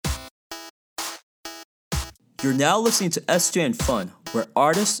You're now listening to SJ and Fun, where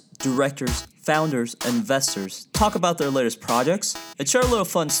artists, directors, founders, and investors talk about their latest projects and share a little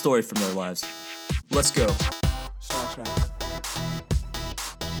fun story from their lives. Let's go.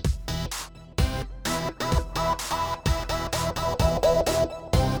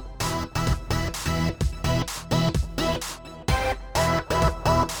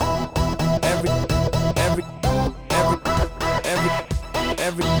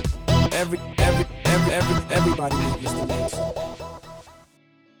 Everybody needs to make some.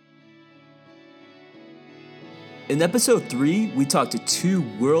 In episode 3, we talked to two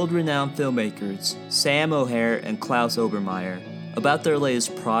world-renowned filmmakers, Sam Hare and Klaus Obermeyer, about their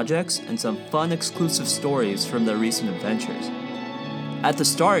latest projects and some fun exclusive stories from their recent adventures. At the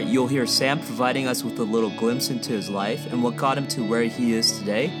start, you'll hear Sam providing us with a little glimpse into his life and what got him to where he is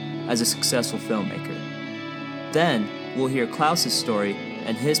today as a successful filmmaker. Then, we'll hear Klaus's story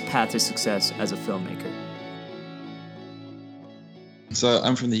and his path to success as a filmmaker. So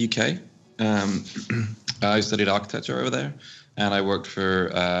I'm from the UK. I studied architecture over there, and I worked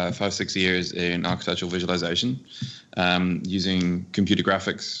for 5-6 years in architectural visualization, using computer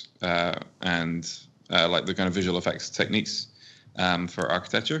graphics and like the kind of visual effects techniques for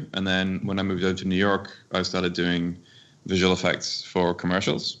architecture. And then when I moved over to New York, I started doing visual effects for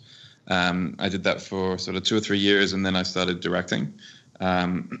commercials. I did that for sort of 2 or 3 years, and then I started directing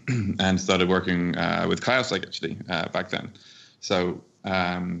and started working with Klaus, actually, back then. So,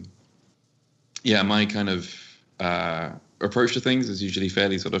 my kind of approach to things is usually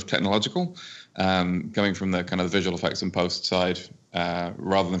fairly sort of technological, coming from the kind of visual effects and post side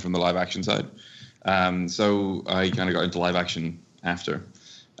rather than from the live action side. So I kind of got into live action after.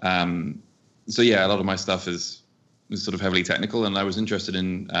 A lot of my stuff is sort of heavily technical, and I was interested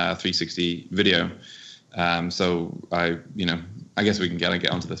in 360 video. So I guess we can get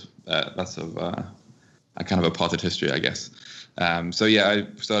onto this. That's a kind of a potted history, I guess. I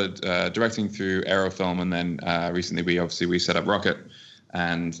started directing through Aerofilm, and then recently we set up Rocket,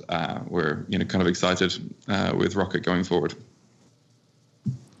 and we're kind of excited with Rocket going forward.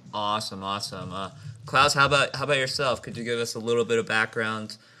 Awesome. Klaus, how about yourself? Could you give us a little bit of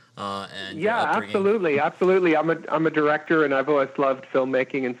background? Absolutely. I'm a director, and I've always loved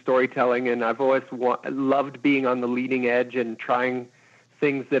filmmaking and storytelling, and I've always loved being on the leading edge and trying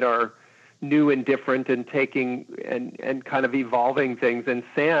things that are new and different, and taking and kind of evolving things. And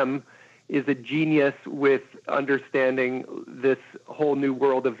Sam is a genius with understanding this whole new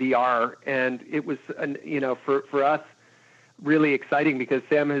world of VR. And it was, for us, really exciting because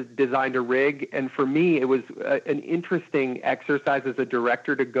Sam has designed a rig. And for me, it was an interesting exercise as a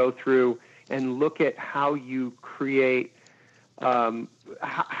director to go through and look at how you create interesting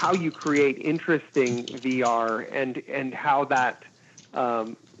VR and how that,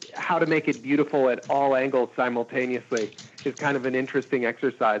 how to make it beautiful at all angles simultaneously is kind of an interesting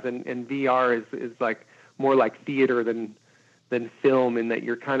exercise. And VR is like more like theater than film, in that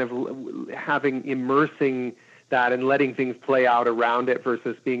you're kind of immersing that and letting things play out around it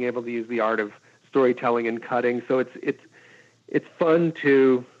versus being able to use the art of storytelling and cutting. So it's fun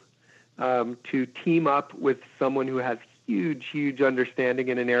to team up with someone who has huge understanding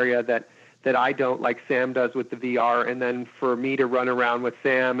in an area that I don't, like Sam does with the VR, and then for me to run around with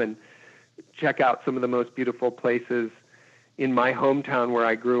Sam and check out some of the most beautiful places in my hometown where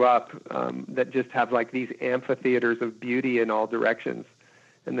I grew up, that just have like these amphitheaters of beauty in all directions,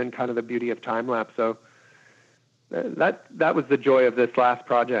 and then kind of the beauty of time lapse. So that was the joy of this last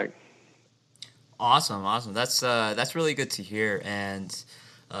project. Awesome. That's really good to hear. And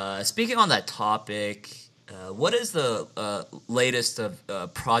speaking on that topic, what is the latest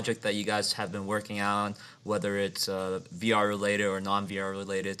project that you guys have been working on, whether it's VR related or non-VR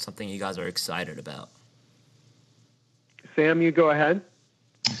related, something you guys are excited about? Sam, you go ahead.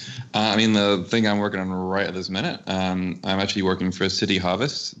 The thing I'm working on right at this minute, I'm actually working for City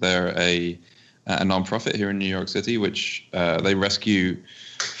Harvest. They're a non-profit here in New York City, which they rescue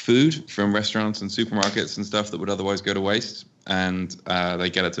food from restaurants and supermarkets and stuff that would otherwise go to waste, and they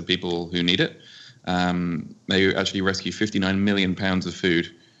get it to people who need it. They actually rescue 59 million pounds of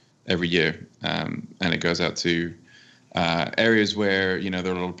food every year, and it goes out to areas where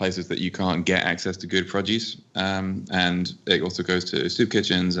there are a lot of places that you can't get access to good produce, and it also goes to soup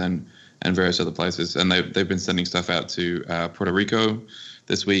kitchens and various other places. And they've been sending stuff out to Puerto Rico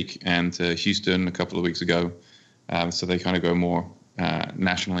this week and to Houston a couple of weeks ago, so they kind of go more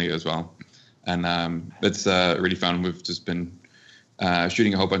nationally as well, and it's really fun. We've just been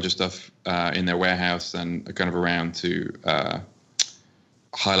shooting a whole bunch of stuff in their warehouse and kind of around to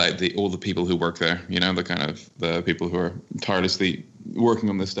highlight all the people who work there, the people who are tirelessly working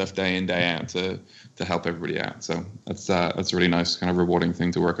on this stuff day in, day out to help everybody out. So that's a really nice kind of rewarding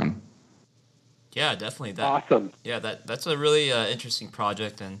thing to work on. Yeah, definitely. Awesome. Yeah, that's a really interesting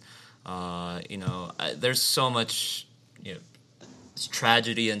project, and there's so much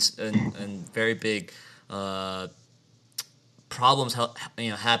tragedy and very big problems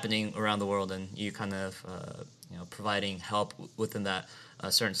happening around the world, and you kind of providing help within that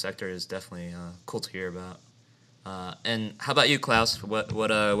certain sector is definitely cool to hear about. And how about you, Klaus?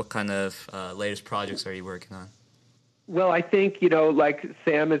 What kind of latest projects are you working on? Well, I think, like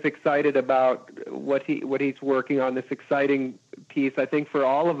Sam is excited about what he's working on, this exciting piece. I think for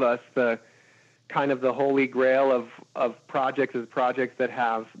all of us, the kind of the holy grail of projects is projects that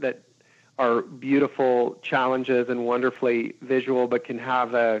are beautiful challenges and wonderfully visual, but can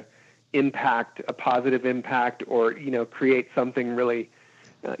have a positive impact, or create something really,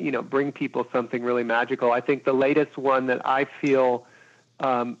 bring people something really magical. I think the latest one that I feel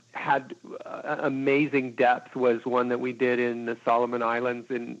had amazing depth was one that we did in the Solomon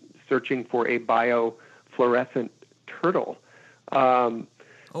Islands in searching for a biofluorescent turtle,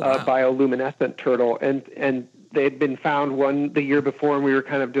 bioluminescent turtle, and they had been found the year before, and we were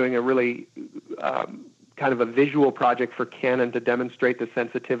kind of doing a really kind of a visual project for Canon to demonstrate the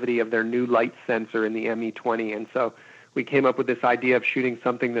sensitivity of their new light sensor in the ME20, and so we came up with this idea of shooting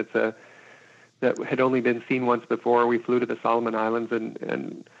something that had only been seen once before. We flew to the Solomon Islands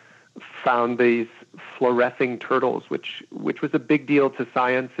and found these fluorescing turtles, which was a big deal to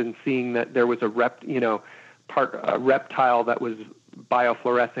science, and seeing that there was a reptile that was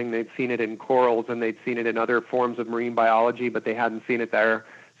biofluorescing. They'd seen it in corals and they'd seen it in other forms of marine biology, but they hadn't seen it there.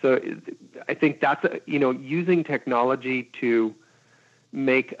 So I think that's using technology to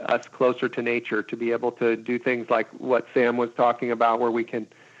make us closer to nature, to be able to do things like what Sam was talking about, where we can,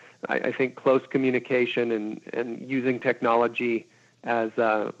 I think, close communication and using technology as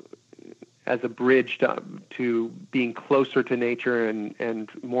a bridge to being closer to nature and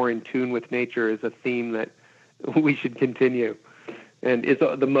more in tune with nature is a theme that we should continue. And it's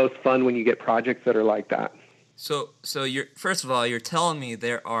the most fun when you get projects that are like that. So first of all, you're telling me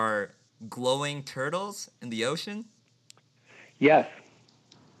there are glowing turtles in the ocean? Yes.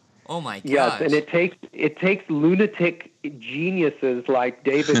 Oh my gosh. Yes, and it takes lunatic geniuses like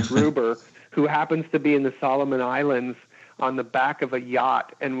David Gruber, who happens to be in the Solomon Islands on the back of a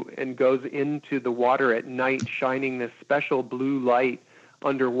yacht and goes into the water at night, shining this special blue light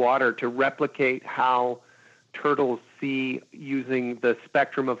underwater to replicate how turtles see using the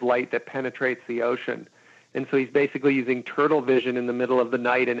spectrum of light that penetrates the ocean. And so he's basically using turtle vision in the middle of the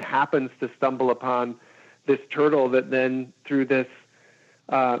night and happens to stumble upon this turtle that then through this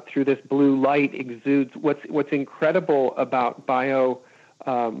blue light exudes. What's incredible about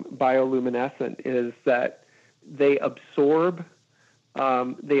bioluminescent is that they absorb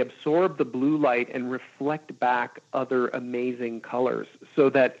the blue light and reflect back other amazing colors, so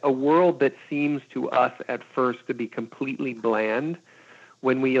that a world that seems to us at first to be completely bland,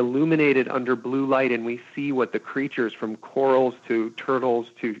 when we illuminate it under blue light and we see what the creatures from corals to turtles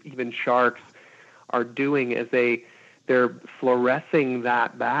to even sharks are doing as they're fluorescing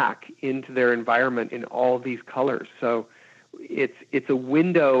that back into their environment in all these colors. So it's a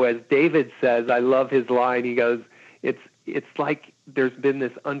window, as David says. I love his line. He goes, it's like there's been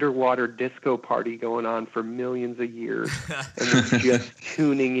this underwater disco party going on for millions of years, and we're just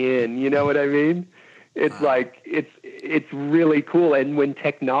tuning in. You know what I mean? It's like it's really cool. And when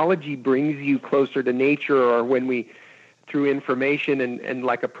technology brings you closer to nature, or when we, through information and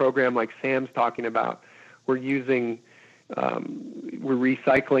like a program like Sam's talking about, we're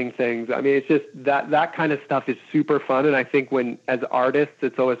recycling things. I mean, it's just that kind of stuff is super fun. And I think as artists,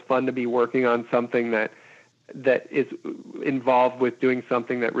 it's always fun to be working on something that is involved with doing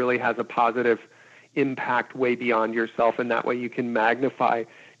something that really has a positive impact way beyond yourself. And that way you can magnify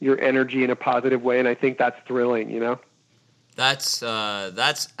your energy in a positive way. And I think that's thrilling, That's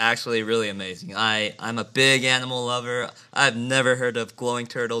actually really amazing. I'm a big animal lover. I've never heard of glowing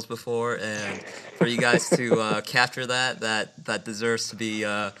turtles before, and for you guys to capture that deserves to be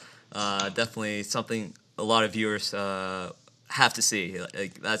definitely something a lot of viewers have to see.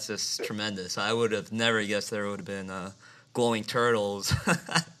 Like, that's just tremendous. I would have never guessed there would have been glowing turtles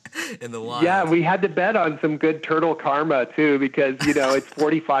in the wild. Yeah, we had to bet on some good turtle karma too, because it's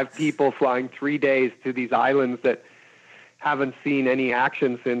 45 people flying 3 days to these islands that haven't seen any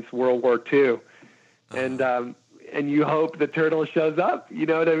action since World War II. And you hope the turtle shows up, you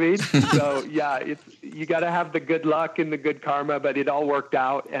know what I mean? So yeah, you got to have the good luck and the good karma, but it all worked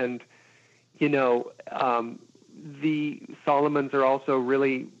out. And, the Solomons are also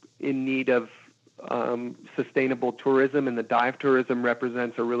really in need of sustainable tourism, and the dive tourism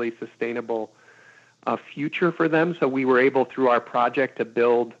represents a really sustainable future for them. So we were able, through our project, to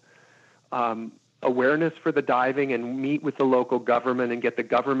build awareness for the diving and meet with the local government and get the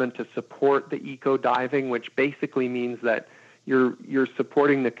government to support the eco diving, which basically means that you're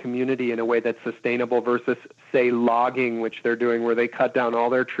supporting the community in a way that's sustainable versus, say, logging, which they're doing, where they cut down all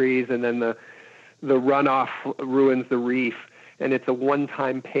their trees and then the runoff ruins the reef, and it's a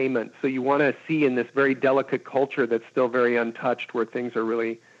one-time payment. So you want to see, in this very delicate culture that's still very untouched, where things are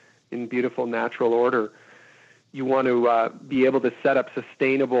really in beautiful natural order, you want to be able to set up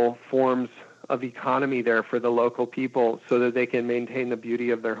sustainable forms of economy there for the local people so that they can maintain the beauty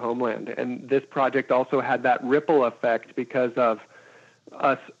of their homeland. And this project also had that ripple effect because of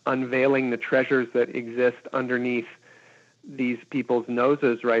us unveiling the treasures that exist underneath these people's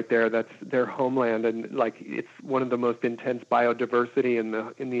noses right there. That's their homeland, and like, it's one of the most intense biodiversity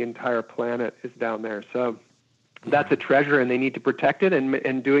in the entire planet is down there. So that's a treasure, and they need to protect it,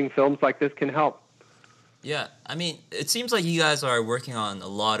 and doing films like this can help. Yeah, I mean, it seems like you guys are working on a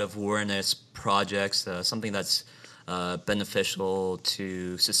lot of awareness projects, something that's beneficial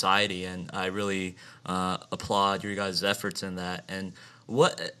to society, and I really applaud your guys' efforts in that. And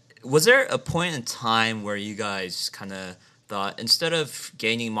what was there a point in time where you guys kind of thought, instead of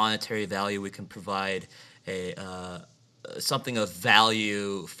gaining monetary value, we can provide a something of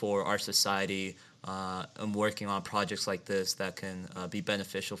value for our society, and working on projects like this that can be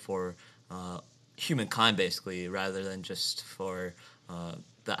beneficial for humankind, basically, rather than just for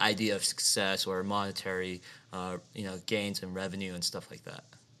the idea of success or monetary, gains and revenue and stuff like that?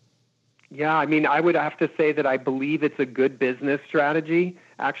 Yeah, I mean, I would have to say that I believe it's a good business strategy,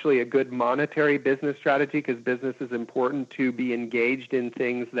 actually a good monetary business strategy, because business is important to be engaged in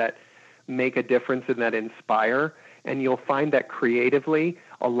things that make a difference and that inspire. And you'll find that creatively,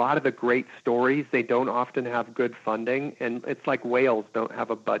 a lot of the great stories, they don't often have good funding. And it's like whales don't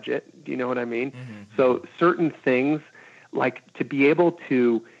have a budget. Do you know what I mean? Mm-hmm. So certain things, like to be able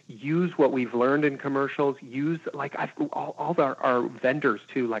to use what we've learned in commercials, all our vendors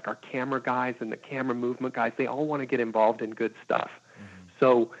too, like our camera guys and the camera movement guys, they all want to get involved in good stuff. Mm-hmm.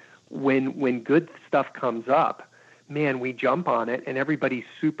 So when good stuff comes up, man, we jump on it, and everybody's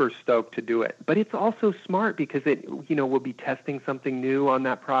super stoked to do it. But it's also smart because we'll be testing something new on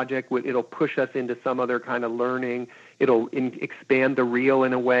that project. It'll push us into some other kind of learning. It'll expand the reel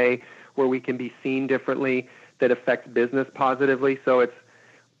in a way where we can be seen differently that affects business positively. So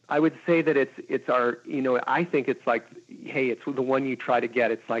I would say that it's our, I think it's like, hey, it's the one you try to get.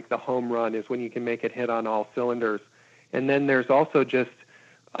 It's like the home run is when you can make it hit on all cylinders. And then there's also just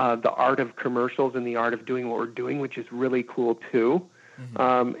the art of commercials and the art of doing what we're doing, which is really cool too.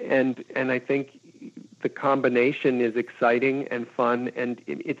 Mm-hmm. And I think the combination is exciting and fun, and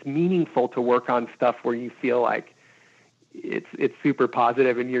it's meaningful to work on stuff where you feel like it's super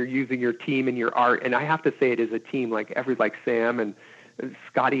positive, and you're using your team and your art. And I have to say, it is a team, like Sam and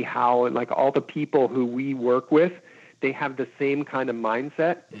Scotty Howe and like all the people who we work with, they have the same kind of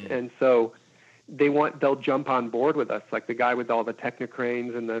mindset. Mm-hmm. And so they'll jump on board with us, like the guy with all the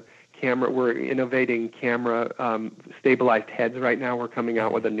Technocranes and the camera. We're innovating camera stabilized heads right now. We're coming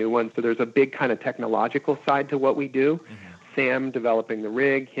out with a new one. So there's a big kind of technological side to what we do. Mm-hmm. Sam developing the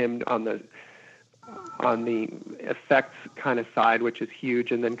rig, him on the effects kind of side, which is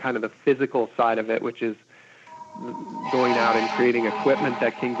huge, and then kind of the physical side of it, which is going out and creating equipment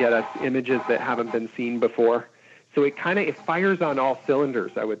that can get us images that haven't been seen before. So it fires on all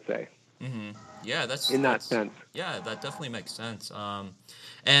cylinders, I would say. Mm-hmm. Yeah, that's sense. Yeah, that definitely makes sense.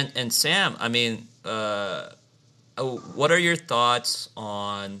 And Sam, I mean, what are your thoughts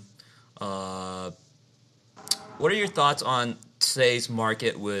on today's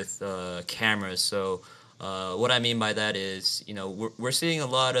market with cameras? So what I mean by that is, we're seeing a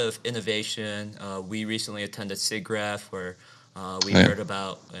lot of innovation. We recently attended SIGGRAPH, where we heard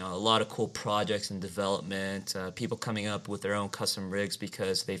about a lot of cool projects in development, people coming up with their own custom rigs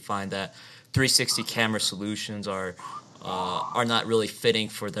because they find that 360 camera solutions are not really fitting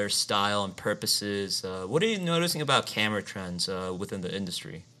for their style and purposes. What are you noticing about camera trends within the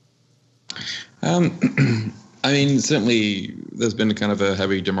industry? I mean, certainly there's been kind of a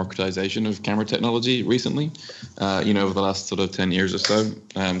heavy democratization of camera technology recently, over the last sort of 10 years or so,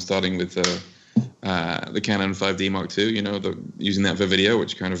 starting with the Canon 5D Mark II, using that for video,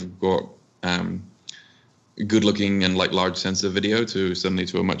 which kind of got good-looking and like large sensor video to suddenly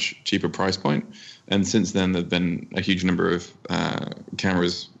to a much cheaper price point. And since then, there've been a huge number of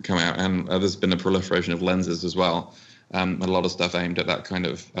cameras come out, and there's been a proliferation of lenses as well. A lot of stuff aimed at that kind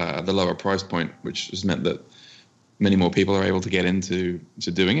of the lower price point, which has meant that many more people are able to get into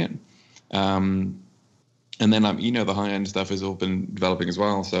doing it. And then, the high-end stuff has all been developing as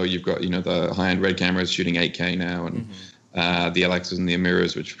well. So you've got, the high-end RED cameras shooting 8K now, and the Alexas and the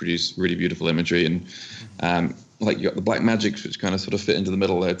Amiras, which produce really beautiful imagery. And you got the Black Magics, which kind of sort of fit into the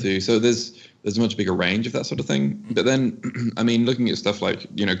middle there too. So there's a much bigger range of that sort of thing. But then, looking at stuff like,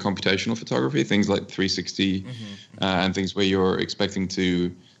 computational photography, things like 360 and things where you're expecting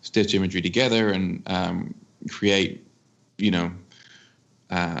to stitch imagery together and create,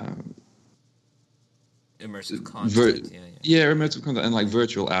 immersive content. Immersive content and like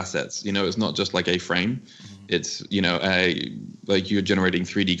virtual assets. It's not just like a frame. It's you're generating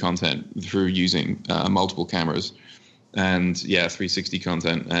 3D content through using multiple cameras, and 360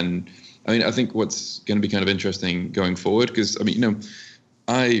 content. And I think what's going to be kind of interesting going forward, because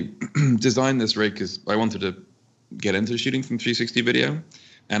I designed this rig because I wanted to get into shooting from 360 video,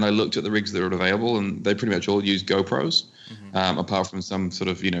 and I looked at the rigs that were available, and they pretty much all use GoPros, apart from some sort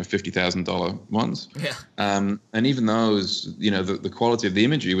of $50,000 ones. Yeah. And even those, the quality of the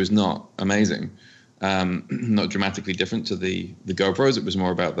imagery was not amazing, not dramatically different to the GoPros. It was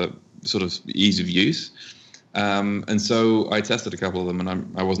more about the sort of ease of use. And so I tested a couple of them,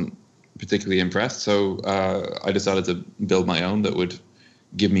 and I wasn't particularly impressed. So I decided to build my own that would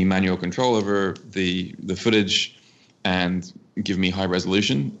give me manual control over the footage and give me high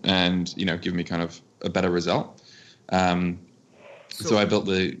resolution and, give me kind of a better result. So I built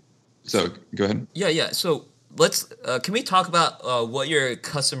so go ahead. Yeah. So let's, can we talk about what your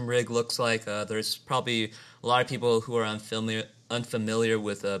custom rig looks like? There's probably a lot of people who are unfamiliar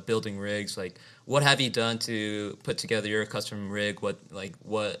with building rigs. Like, what have you done to put together your custom rig? What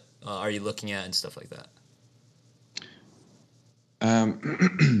are you looking at and stuff like that?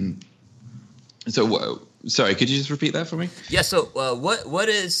 Sorry, could you just repeat that for me? Yeah. So what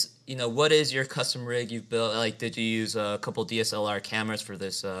is your custom rig you've built? Like, did you use a couple DSLR cameras for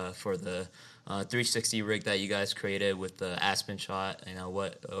this for the 360 rig that you guys created with the Aspen shot?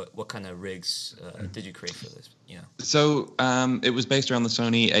 What kind of rigs did you create for this? So it was based around the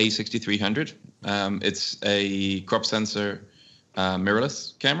Sony A6300. It's a crop sensor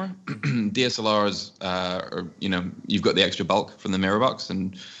mirrorless camera. DSLRs you've got the extra bulk from the mirror box,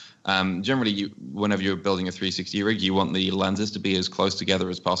 and generally whenever you're building a 360 rig, you want the lenses to be as close together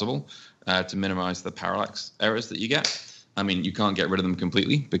as possible to minimize the parallax errors that you get. You can't get rid of them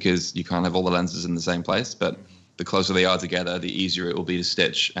completely because you can't have all the lenses in the same place, but the closer they are together, the easier it will be to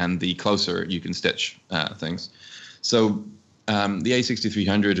stitch, and the closer you can stitch things. So the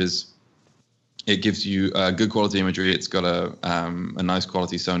A6300 it gives you good quality imagery. It's got a nice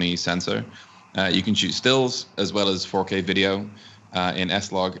quality Sony sensor. You can shoot stills as well as 4K video in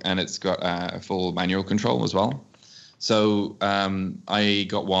S-Log, and it's got full manual control as well. So I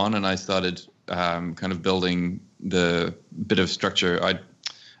got one, and I started kind of building the bit of structure. I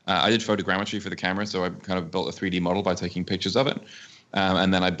did photogrammetry for the camera, so I kind of built a 3D model by taking pictures of it,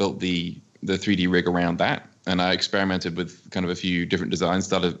 and then I built the 3D rig around that. And I experimented with kind of a few different designs.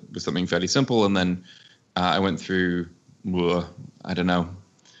 Started with something fairly simple, and then I went through, I don't know,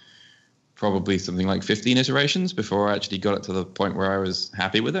 probably something like 15 iterations before I actually got it to the point where I was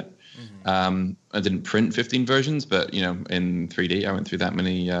happy with it. I didn't print 15 versions, but in 3D, I went through that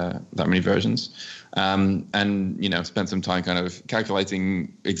many versions, and spent some time kind of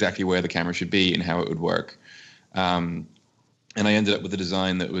calculating exactly where the camera should be and how it would work. And I ended up with a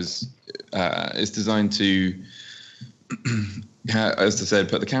design that was it's designed to, as I said,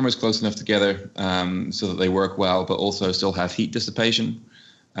 put the cameras close enough together so that they work well, but also still have heat dissipation.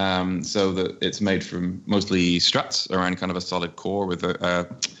 So that it's made from mostly struts around kind of a solid core with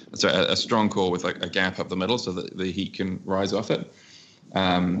a strong core with a gap up the middle so that the heat can rise off it.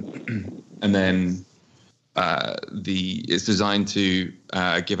 And then it's designed to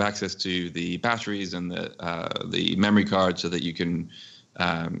give access to the batteries and the memory card so that you can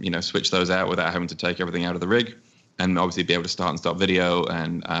switch those out without having to take everything out of the rig, and obviously be able to start and stop video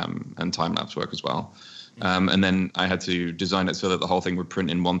and time-lapse work as well. And then I had to design it so that the whole thing would print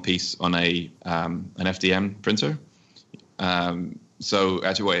in one piece on an FDM printer. So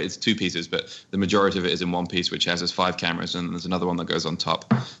actually, it's two pieces, but the majority of it is in one piece, which has 5 cameras, and there's another one that goes on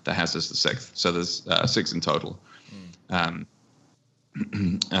top that has the 6th. So there's 6 in total. So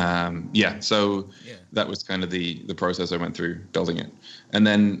that was kind of the process I went through building it. And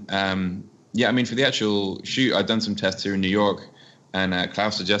then, for the actual shoot, I'd done some tests here in New York, and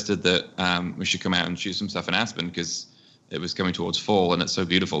Klaus suggested that we should come out and shoot some stuff in Aspen because it was coming towards fall and it's so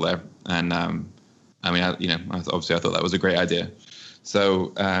beautiful there. And obviously I thought that was a great idea.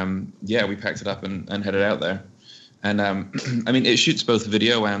 So we packed it up and headed out there. And I mean, it shoots both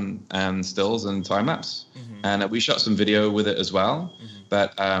video and stills and time lapse. And we shot some video with it as well.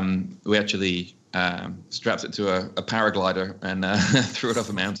 But we actually strapped it to a paraglider and threw it off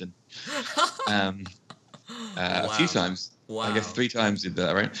a mountain a few times. Wow. I guess 3 times did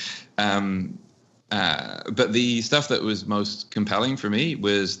that, right? But the stuff that was most compelling for me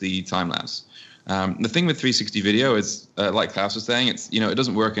was the time lapse. The thing with 360 video is, like Klaus was saying, it's, it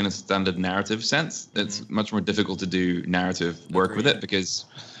doesn't work in a standard narrative sense. It's much more difficult to do narrative work with it because,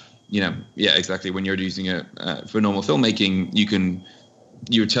 yeah, exactly. When you're using it for normal filmmaking,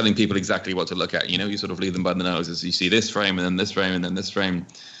 you're telling people exactly what to look at. You sort of lead them by the nose as you see this frame and then this frame and then this frame.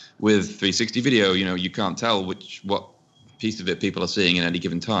 With 360 video, you can't tell what piece of it people are seeing at any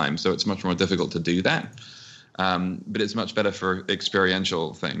given time. So it's much more difficult to do that. But it's much better for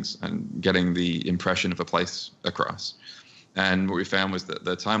experiential things and getting the impression of a place across. And what we found was that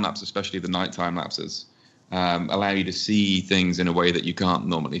the time lapse, especially the night time lapses, allow you to see things in a way that you can't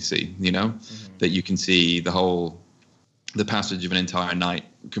normally see, that you can see the passage of an entire night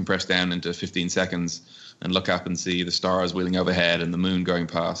compressed down into 15 seconds and look up and see the stars wheeling overhead and the moon going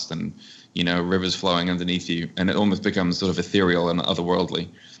past and, rivers flowing underneath you. And it almost becomes sort of ethereal and otherworldly.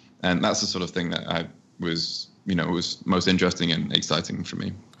 And that's the sort of thing that was most interesting and exciting for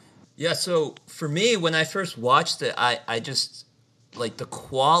me. Yeah, so for me, when I first watched it, I just, like, the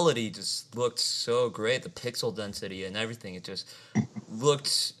quality just looked so great, the pixel density and everything. It just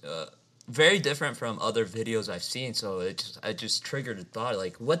looked very different from other videos I've seen. So I just triggered a thought,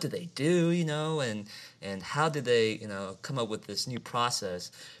 like, what did they do, and how did they, come up with this new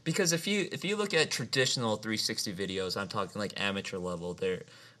process? Because if you look at traditional 360 videos, I'm talking like amateur level, there,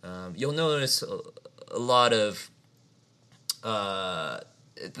 you'll notice a lot of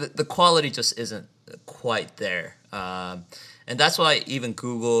the quality just isn't quite there, and that's why even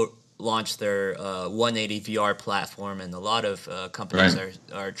Google launched their 180 VR platform, and a lot of companies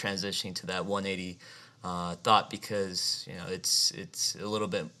are transitioning to that 180 thought because it's a little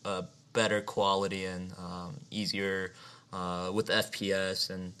bit better quality and easier with FPS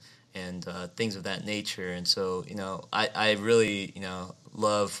and things of that nature. And so I really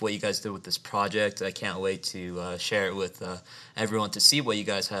love what you guys did with this project. I can't wait to share it with everyone to see what you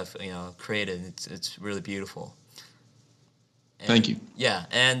guys have created. It's really beautiful. And, thank you. Yeah,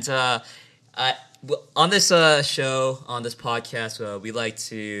 and on this show, on this podcast, we like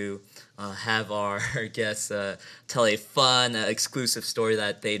to have our guests tell a fun, exclusive story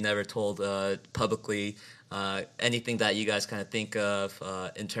that they've never told publicly. Anything that you guys kind of think of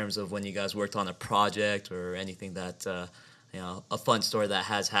in terms of when you guys worked on a project, or anything that a fun story that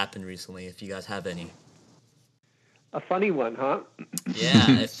has happened recently, if you guys have any. A funny one, huh?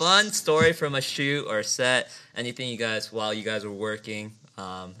 Yeah, a fun story from a shoot or a set. Anything you guys, while you guys were working,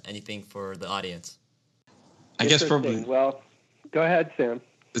 anything for the audience. I guess probably. Well, go ahead, Sam.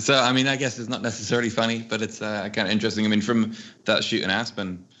 So, I mean, I guess it's not necessarily funny, but it's kind of interesting. I mean, from that shoot in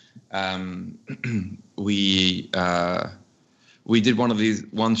Aspen, we did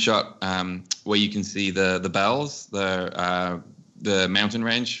one shot where you can see the bells, the mountain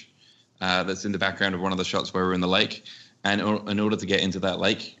range that's in the background of one of the shots where we're in the lake. And in order to get into that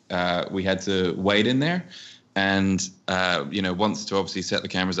lake, we had to wade in there. And, once to obviously set the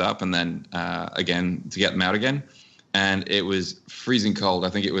cameras up, and then again to get them out again. And it was freezing cold. I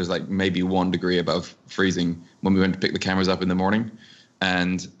think it was like maybe 1 degree above freezing when we went to pick the cameras up in the morning.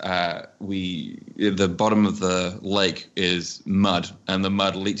 And the bottom of the lake is mud, and the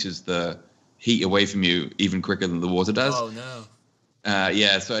mud leaches the heat away from you even quicker than the water does. Oh, no.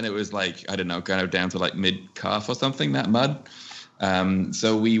 And it was like, I don't know, kind of down to like mid-calf or something, that mud.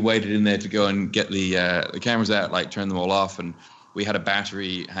 So we waded in there to go and get the cameras out, like turn them all off. And we had a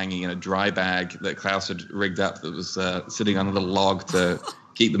battery hanging in a dry bag that Klaus had rigged up that was sitting on a little log to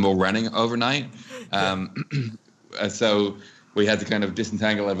keep them all running overnight. So we had to kind of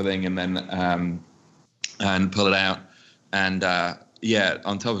disentangle everything and then and pull it out. And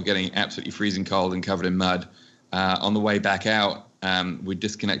on top of getting absolutely freezing cold and covered in mud, on the way back out, we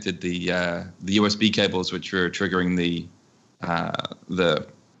disconnected the USB cables, which were triggering the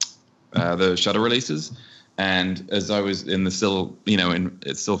shutter releases. And as I was in the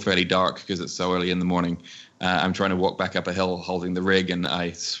it's still fairly dark because it's so early in the morning. I'm trying to walk back up a hill holding the rig, and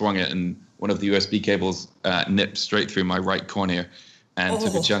I swung it, and one of the USB cables nipped straight through my right cornea and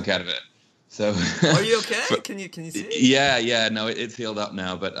took a chunk out of it. So are you okay? Can you see? Yeah. No, it's healed up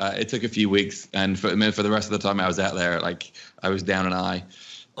now, but it took a few weeks, and for the rest of the time I was out there, like I was down an eye.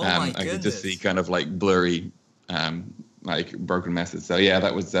 Oh my I could just see kind of like blurry, like broken messes. So yeah,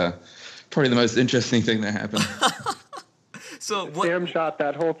 that was probably the most interesting thing that happened. So what? Sam shot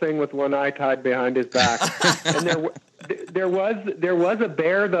that whole thing with one eye tied behind his back. And there was a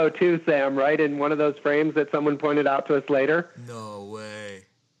bear though too, Sam, right, in one of those frames that someone pointed out to us later. No way.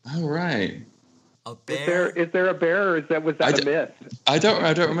 All right. A bear? Is there a bear, or was that a myth? I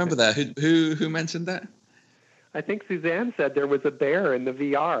don't remember that. Who mentioned that? I think Suzanne said there was a bear in the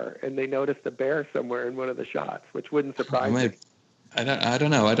VR, and they noticed a bear somewhere in one of the shots, which wouldn't surprise me. I don't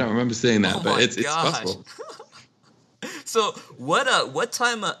know. I don't remember seeing that, but it's possible. So what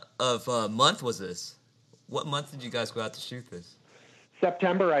time of month was this? What month did you guys go out to shoot this?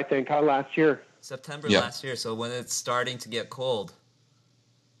 September, I think, last year. September last year. So when it's starting to get cold.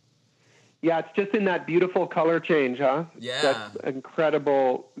 Yeah, it's just in that beautiful color change, huh? Yeah. That's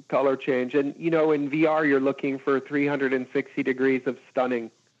incredible color change. And, in VR, you're looking for 360 degrees of stunning.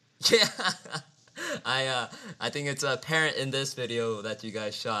 Yeah. I think it's apparent in this video that you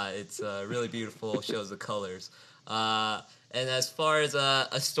guys shot. It's really beautiful, shows the colors. And as far as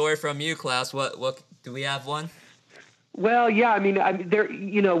a story from you, Klaus, what do we have one? Well, yeah, I mean there,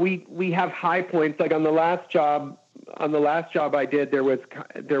 we have high points. Like on the last job I did, there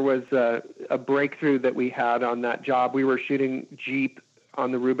was a breakthrough that we had on that job. We were shooting Jeep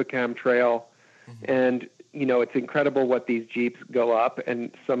on the Rubicam Trail, and it's incredible what these Jeeps go up,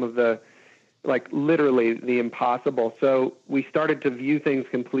 and some of the, like, literally the impossible. So we started to view things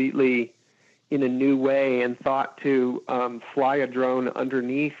completely in a new way and thought to fly a drone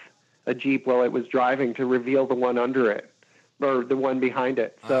underneath a Jeep while it was driving to reveal the one under it or the one behind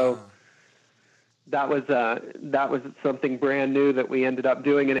it. So that was something brand new that we ended up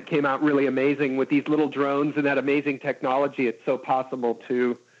doing, and it came out really amazing with these little drones and that amazing technology. It's so possible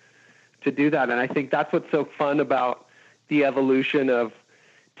to do that, and I think that's what's so fun about the evolution of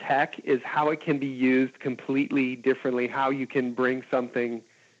tech is how it can be used completely differently, how you can bring something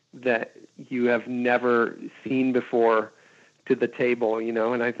that you have never seen before to the table,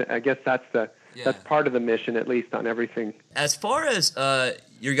 and I guess that's part of the mission, at least on everything. As far as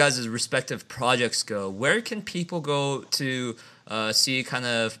your guys' respective projects go, where can people go to see kind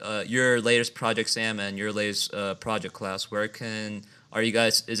of your latest project, Sam, and your latest project, Klaus? Are you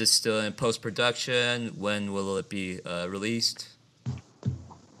guys, is it still in post-production? When will it be released?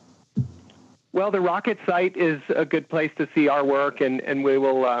 Well, the Rocket site is a good place to see our work, and we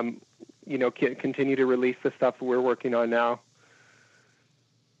will, continue to release the stuff we're working on now.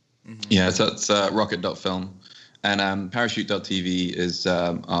 Mm-hmm. Yeah, so it's rocket.film, and parachute.tv is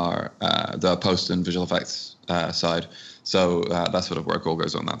the post and visual effects side. So that sort of work all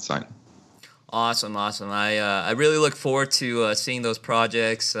goes on that site. Awesome. I really look forward to seeing those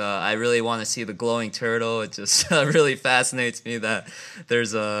projects. I really want to see the glowing turtle. It just really fascinates me that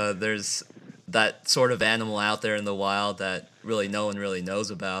there's that sort of animal out there in the wild that really no one really knows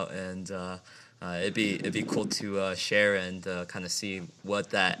about, and it'd be cool to share and kind of see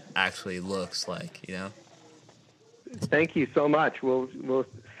what that actually looks like. Thank you so much. We'll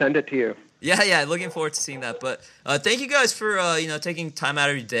send it to you. Yeah, looking forward to seeing that. But thank you guys for taking time out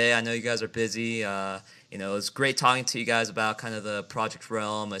of your day. I know you guys are busy. It was great talking to you guys about kind of the project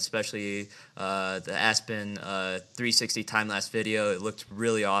realm, especially the Aspen 360 time-lapse video. It looked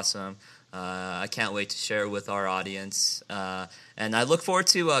really awesome. I can't wait to share it with our audience. And I look forward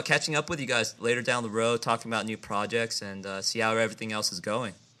to catching up with you guys later down the road, talking about new projects and see how everything else is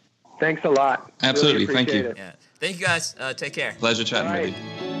going. Thanks a lot. Absolutely. Really Thank you. it. Yeah. Thank you guys. Take care. Pleasure chatting with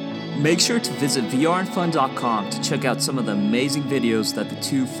you. Make sure to visit vrandfun.com to check out some of the amazing videos that the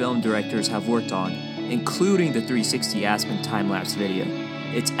two film directors have worked on, including the 360 Aspen time-lapse video.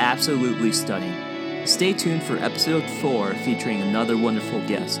 It's absolutely stunning. Stay tuned for episode 4 featuring another wonderful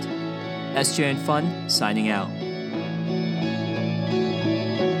guest. SJN Fun, signing out.